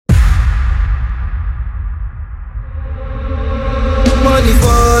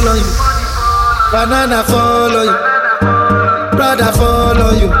Banana follow you, brother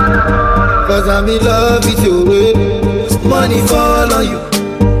follow you, cause I'm in love with you. Money follow you,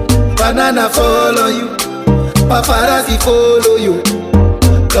 banana follow you, paparazzi follow you,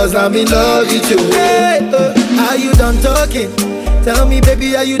 cause I'm in love with you. Hey, are you done talking? Tell me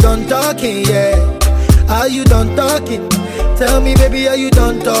baby, are you done talking? Yeah. Are you done talking? Tell me baby, are you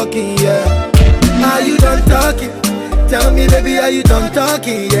done talking? Yeah. Are you done talking? Tell me baby, are you done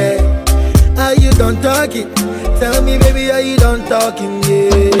talking? Yeah. Are you done talking? Tell me baby, are you done talking? Yeah.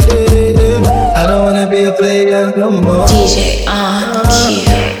 I don't wanna be a player no more. DJ On-Q.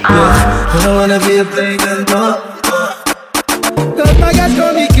 I don't wanna be a player no more. Cause my guys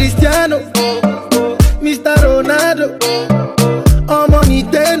call me Cristiano, Mr. Ronaldo, I'm on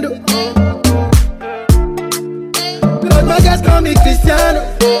Nintendo. Cause my guys call me Cristiano,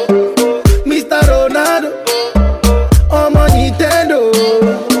 Mr. Ronaldo, I'm on Nintendo.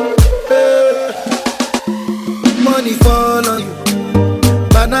 Money follow you,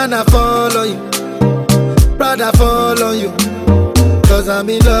 banana follow you, brother follow you, cause I'm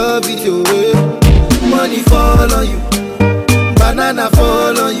in love with you. Money follow you, banana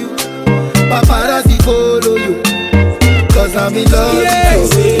follow you, paparazzi follow you, cause I'm in love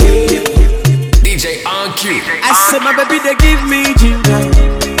with you. DJ On-Q. I said my baby they give me ginger,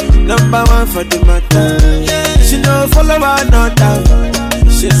 number one for the matter. She no follow another,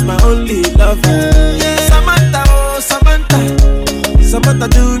 she's my only lover. Samantha, oh Samantha, Samantha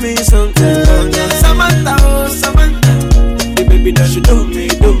do me something. Samantha, oh Samantha, the baby that she do me.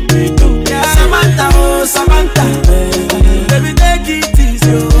 Samantha, oh Samantha, baby take it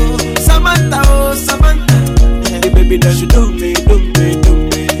easy. Samantha, oh Samantha, the baby that she do me.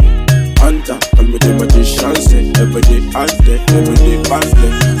 Hunter, all with the magician say, every day and day, every day past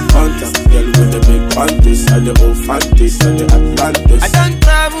day. Hunter, girl with the big panties and the old fanties and the Atlantis. I done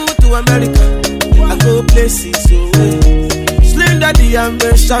travel to America, I go places away. Slim daddy, I'm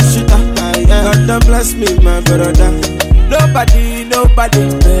a sharpshooter. God bless me, my brother. Nobody know my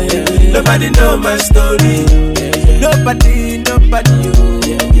story. Nobody know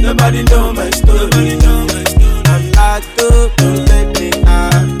my story. I'm not good, don't let me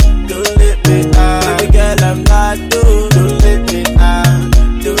out. Don't let me out. Baby girl, I'm not good, don't let me out.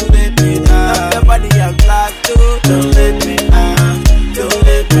 Don't let me out. Nobody, I'm not good, don't let me out. Don't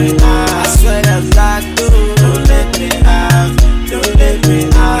let me out. I swear I'm not good, don't let me out. Don't let me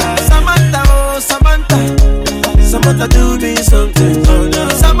out. Samantha, oh Samantha, Samantha do me something. Oh no.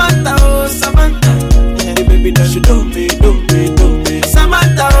 Samantha, oh Samantha, the baby that she do me.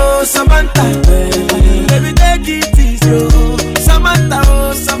 Samantha, oh Samantha, baby take it easy. Oh. Samantha,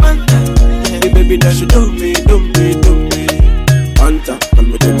 oh Samantha, the baby that she do me. Hunter, all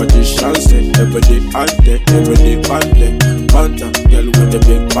with the magician say, every day and day, every day and day. Hunter, girl with the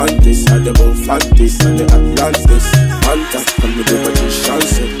big panties and the old fanties and the Atlantis. Hunter, all with the magician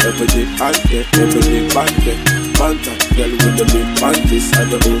say, every day and day, every day and day. Hunter, girl with the big panties and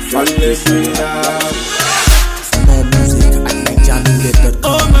the old fanties and the Atlantis. More music at NigerLoaded.com.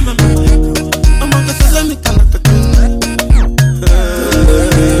 Oh mama, I'm gonna tell me can I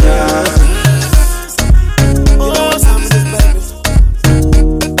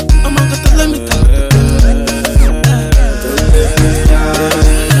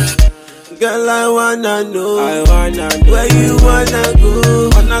girl, I wanna know where you wanna go.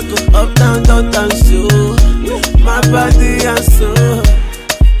 Wanna go up, down, and so my body and soul.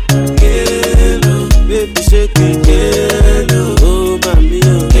 Hello, baby, shake it, hello, oh, mami,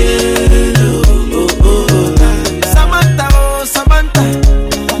 oh, hello, oh, oh, Samantha, oh, Samantha,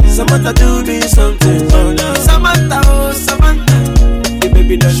 Samantha do me something. Oh, no. Samantha, oh, Samantha, the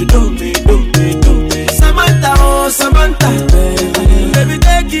baby that she do me. Samantha, oh, Samantha, baby,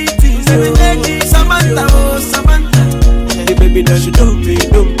 take it easy. Samantha, oh Samantha, the baby that she do me.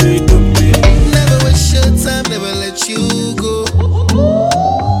 Never waste your time, never let you go.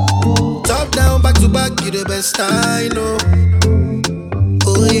 Top down, back to back, you the best I know.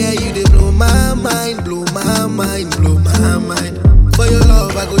 Oh yeah, you dey blow my mind, blow my mind, blow my mind. For your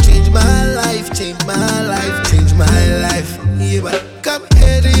love, I go change my life, change my life, change my life. Yeah, but come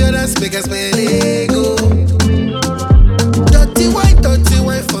here to your dance, make us spend ego. Dirty wine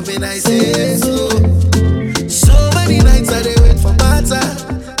for me, I say so. So many nights I dey wait for my time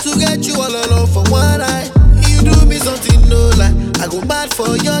to get you all alone for one night. You do me something no lie, I go mad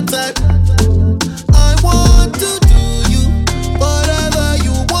for your type. I want to do you whatever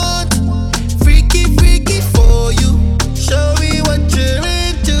you want, freaky for you. Show me what you're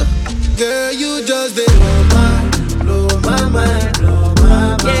into, girl. You just dey blow my mind, blow my mind.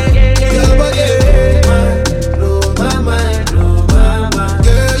 Your body, blow my mind, blow my mind.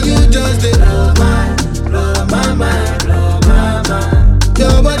 Girl, you just dey blow my mind.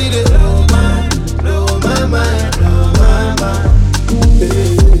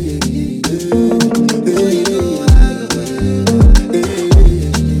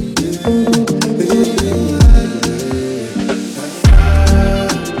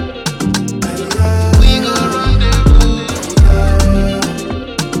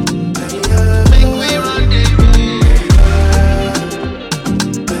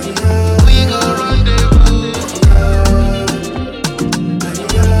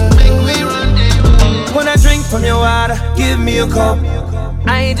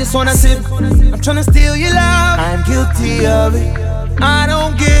 ain't just wanna sip. I'm tryna steal your love. I'm guilty of it. I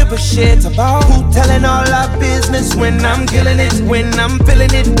don't give a shit about who telling all our business when I'm killing it, when I'm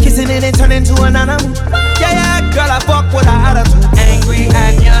feeling it, kissing it and turning to an animal. Yeah, girl, I fuck with her attitude. Angry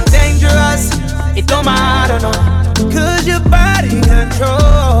and you're dangerous. It don't matter, no. Cause your body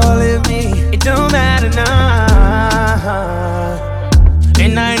controlling me. It don't matter now.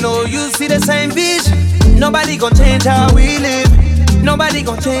 And I know you see the same vision. Nobody gon' change how we live. Nobody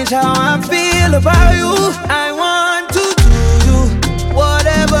gon' change how I feel about you. I want to do you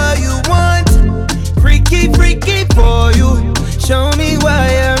whatever you want. Freaky, freaky for you. Show me what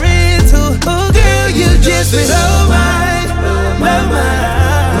you're into. Oh girl, you just blow my mind.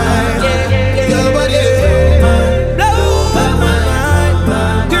 Your body, Blow my mind.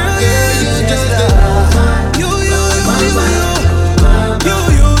 Girl, you just you. your body,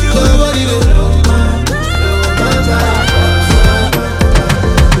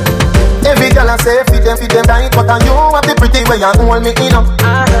 Every girl I say fit them right, but you have the pretty way you hold me in up.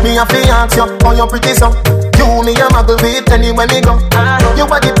 Me a fi ask you, how you pretty so? You me a muggle with anywhere me go. You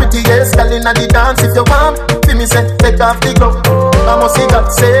are the prettiest girl inna the dance. If you want, fi me say take off the glove. I must see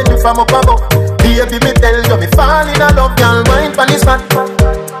God send you from up above. Baby me tell you me fall in love. Girl wine pon this fat,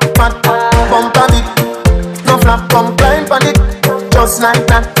 bump a bit. No flap, come climb pon it, just like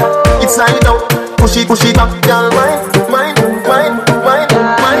that. It's slide out, push it up. Girl wine, girl wine.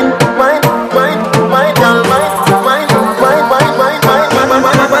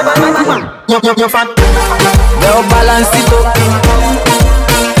 You're fat. Yo, balance it up.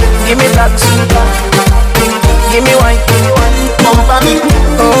 Give me that. Give me wine. Bump a bit.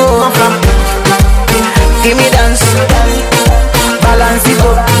 Oh, give me dance. Balance it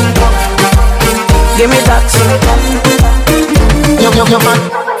up. Give me that. You're fat.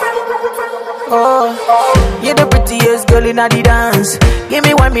 Oh, you're the prettiest girl in the dance. Give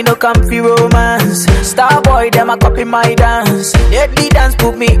me one, me no comfy romance. Star boy, them a copy my dance. Let the dance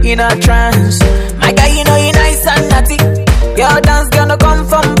put me in a trance. My guy, you know you nice and naughty. Girl dance gonna come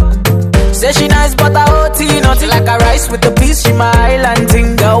from. Say she nice but a OT. Nothing like a rice with the peas, she my island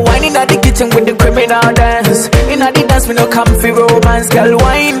thing. Girl wine in the kitchen with the criminal dance. In the dance, me no comfy romance. Girl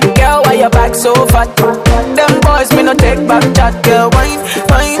wine, girl why your back so fat? Them boys me no take back chat. Girl wine,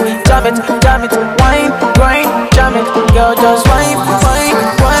 jam it, wine, grind, jam it. Girl just wine.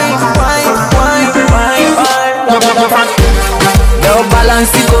 Yo,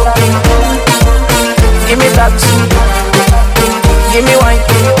 balance it up. Give me that. Give me wine.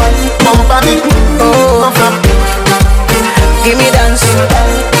 Bump a bit. Oh, give me dance.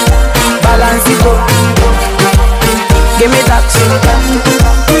 Balance it up. Give me that.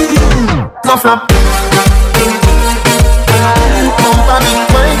 No flap. Bump a bit,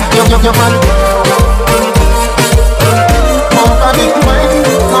 wine. You're fat. Bump a bit, wine.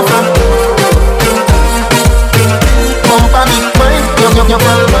 No flap. Bump a bit, wine. You're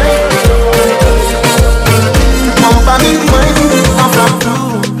fat, wine. Bump a bit, wine. No flap.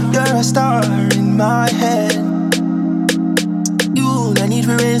 You're a star in my head. You, I need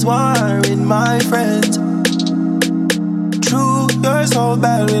to raise war with my friends. True, you're so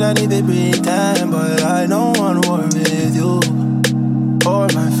bad when I need to pretend, but I don't want to war with you or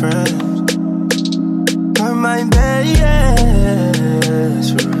my friends. You're my best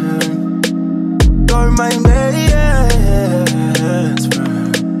friend. You're my best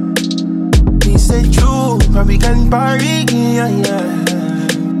friend. He said true, but we can party, yeah.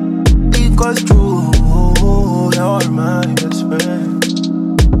 Because true, you're my best friend.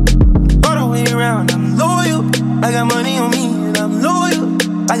 All the way around, I'm loyal. I got money on me and I'm loyal.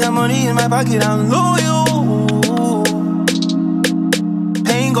 I got money in my pocket, I'm loyal.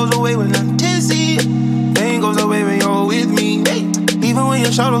 Pain goes away when I'm dizzy. Pain goes away when you're with me. Hey. Even when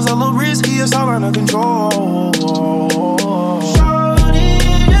your shadow's a little risky, it's all under control. Shorty,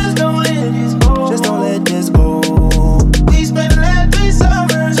 just don't let this go. Just don't let this go. We spent last 3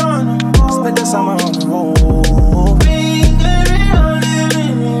 summers on the road. Spent the summer on the road.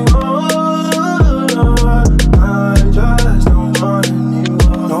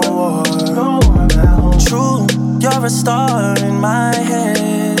 You're a star in my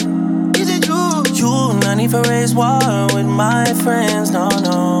head. Is it true? You not need to raise war with my friends, no.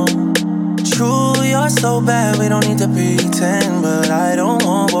 True, you're so bad, we don't need to pretend. But I don't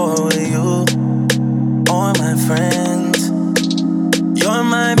want war with you or my friends. You're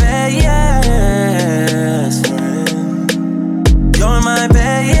my best friend. You're my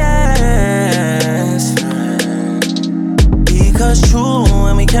best friend. Because true,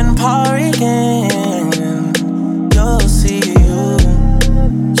 when we can party again, you'll see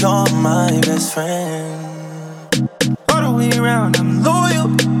you're my best friend. All the way around, I'm loyal.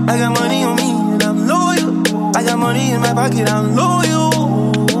 pocket, I know you.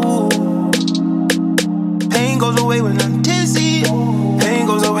 Pain goes away when I'm dizzy. Pain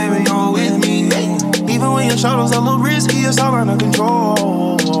goes away when you're with me. Even when your shadows a little risky, it's all under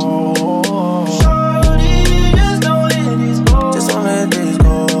control. Shorty, just don't let this go. Just don't let this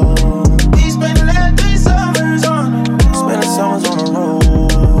go. We spent the last 3 summers on the road. Spent the summers on the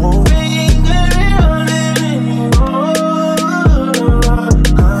road. We ain't getting on it anymore.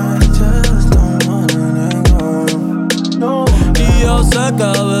 I just don't wanna let go. No. Y yo sé que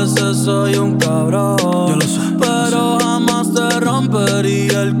a veces soy un cabrón. Yo lo sé. Pero jamás te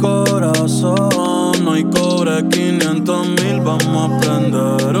rompería el corazón. No hay cobre 500,000, vamos a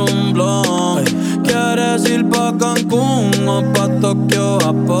prender un blon. ¿Quieres ir pa' Cancún o pa' Tokio,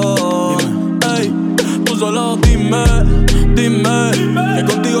 Japón? Ey, tú solo dime, que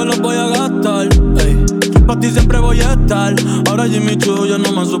contigo los voy a gastar. Ey, pa' ti siempre voy a estar. Ahora Jimmy Choo yo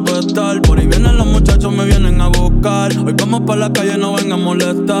no me supe estar. Por ahí vienen los muchachos, me vienen a buscar. Hoy vamos pa' la calle, no vengan a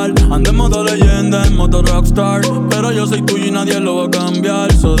molestar. Ando en modo leyenda, en modo rockstar. Pero yo soy tuyo y nadie lo va a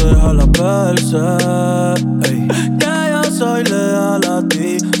cambiar. So déjala verse. Ey, que yo soy leal a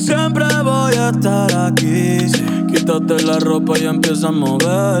ti. Siempre voy a estar aquí. Quítate la ropa y empieza a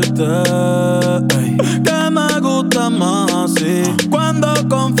moverte. Ey, que me gusta más así. Cuando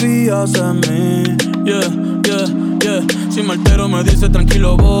confías en mí. Yeah. Si me altero me dice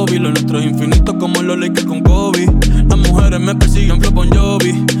tranquilo Bobby. Lo nuestro es infinito como los Lakers con Kobe. Las mujeres me persiguen flow Bon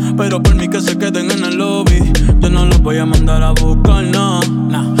Jovi. Pero por mí que se queden en el lobby. Yo no los voy a mandar a buscar, nah.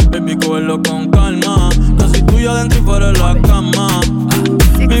 Baby, cógelo con calma. Casi tuyo adentro y fuera de la cama.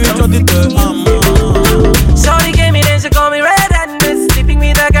 Mi bicho a ti te amo. Shorty came in and she called me red-handed, sleeping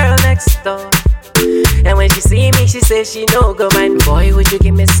with a girl next door. And when she see me, she says she no go mind. Boy, would you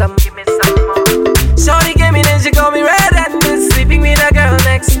give me some more? Shorty came in and she called me red-handed, sleeping with a girl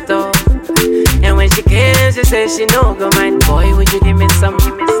next door. And when she came, she says she no go mind. Boy, would you give me some?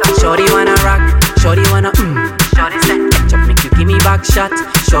 Shorty wanna rock, shorty wanna Shorty said, catch up, make you give me back shot.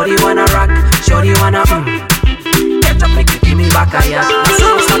 Shorty wanna rock, shorty wanna catch up, make you give me back a yacht.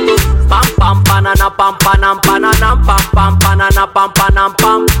 Pam pam banana pam panam pananam pam pam banana pam panam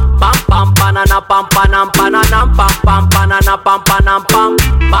pam pam pam banana pam panam pananam pam pam banana pam panam pam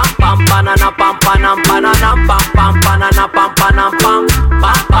pam pam banana pam panam pananam pam pam banana pam panam pam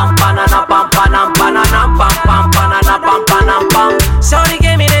pam pam banana pam panam pananam pam pam banana pam panam pam. Shorty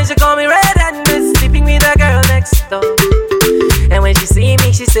came in and she called me red-handed, sleeping with a girl next door. And when she see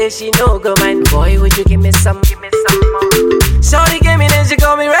me, she says she no go mind. Boy, would you give me some more? Shorty came in and she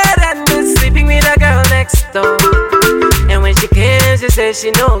called me red-handed, sleeping with a girl next door. And when she came, she says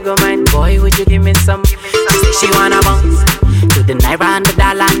she no go mind. Boy, would you give me some? She say she wanna bounce to the naira and the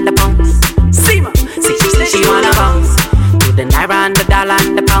dollar and the pounds. See ma, see she say she wanna bounce to the naira and the dollar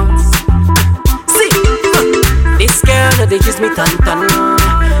and the pounds. See, this girl no they use me ton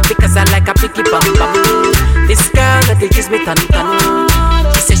because I like a picky bum bum. This girl no they use me ton.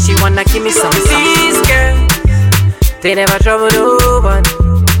 She says she wanna give me some. This girl, they never trouble no one.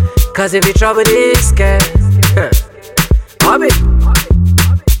 Cause if you trouble this girl, Bobby.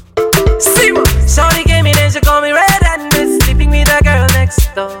 See what? Shorty came in and she called me red-handed, sleeping with a girl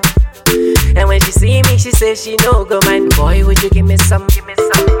next door. And when she see me, she says she no go mind. Boy, would you give me some more?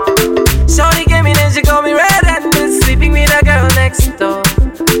 Shorty came in and she called me red-handed, sleeping with a girl next door.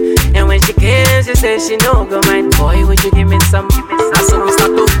 And when she came, she says she no go mind. Boy, would you give me some? That's so we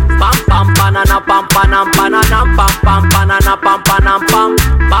start to pam pam banana pam panam pananam pam pam banana pam panam pam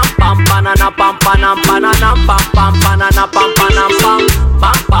pam pam banana pam panam pananam pam pam banana pam panam pam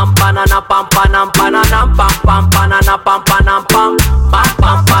pam pam banana pam panam pananam pam pam banana pam panam pam pam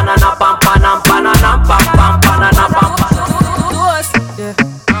pam banana pam panam pananam pam pam banana pam.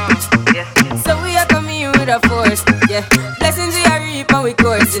 So we are coming with a force, yeah. Blessings we are reap and we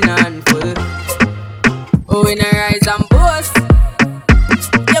coursing on full. Oh, we not rise and boast.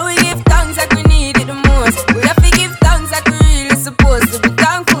 Yeah, we give thanks like we need it the most. We have to give thanks like we really supposed to be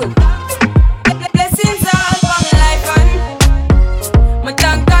thankful. Blessings all for my life and my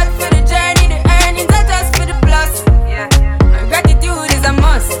thank God for the journey, the earnings are just for the plus. Yeah, and gratitude is a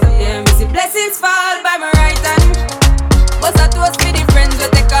must. Yeah, me see blessings fall by my right hand. But I toast for the friends we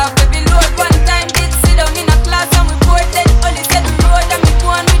take off every load. One time did sit down in a class and we bored dead. Only said the road and me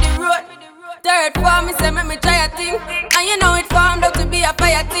go on with the road. Third form, me say me try a thing. And you know it formed up to be a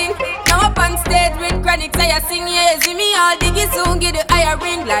fire thing. Now up on stage with chronic, say I sing. Yeah, see me all diggy soon, get the higher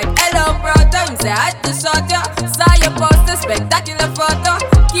ring. Like hello, brother, him say I had to shot ya. Saw your poster, spectacular photo.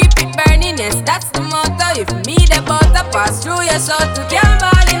 Keep it burning, yes, that's the motto. If me the butter pass through your shot to can't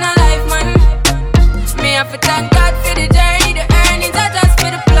ball in a life, man. Me have to thank God for the journey, the earnings are just for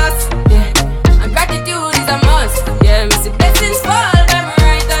the plus. Yeah, and gratitude is a must. Yeah, me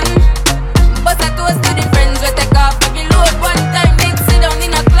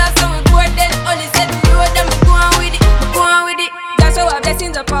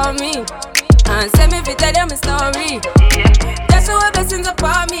for me. And send me if you tell them a story. That's how blessings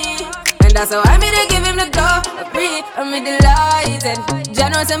upon me. And that's how I made to give him the glory. I'm in the light and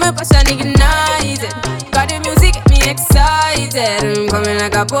Jano say my passion ignited. Got the music get me excited. I'm coming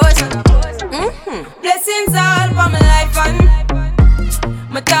like a potion. Blessings all for my life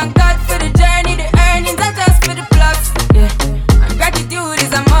and my thank God for the journey, the earnings, not just for the plugs. Yeah, and gratitude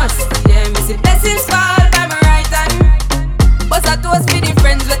is a must. Yeah, me see blessings fall by my right hand. But I toast for the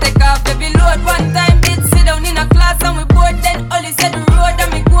friends we take off every load. One time did sit down in a class and we both then only said the road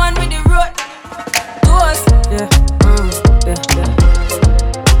and me go on with the road. Toast, yeah, yeah.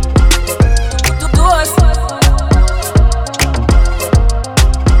 Toast.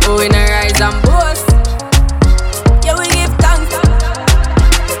 Oh, we na rise and boast. Yeah, we give thanks.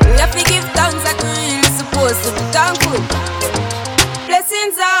 We have to give thanks like we really supposed to be thankful.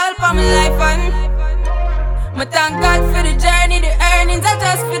 Blessings all for my life and my thank God for the journey, the earnings, not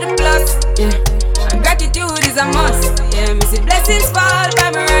just for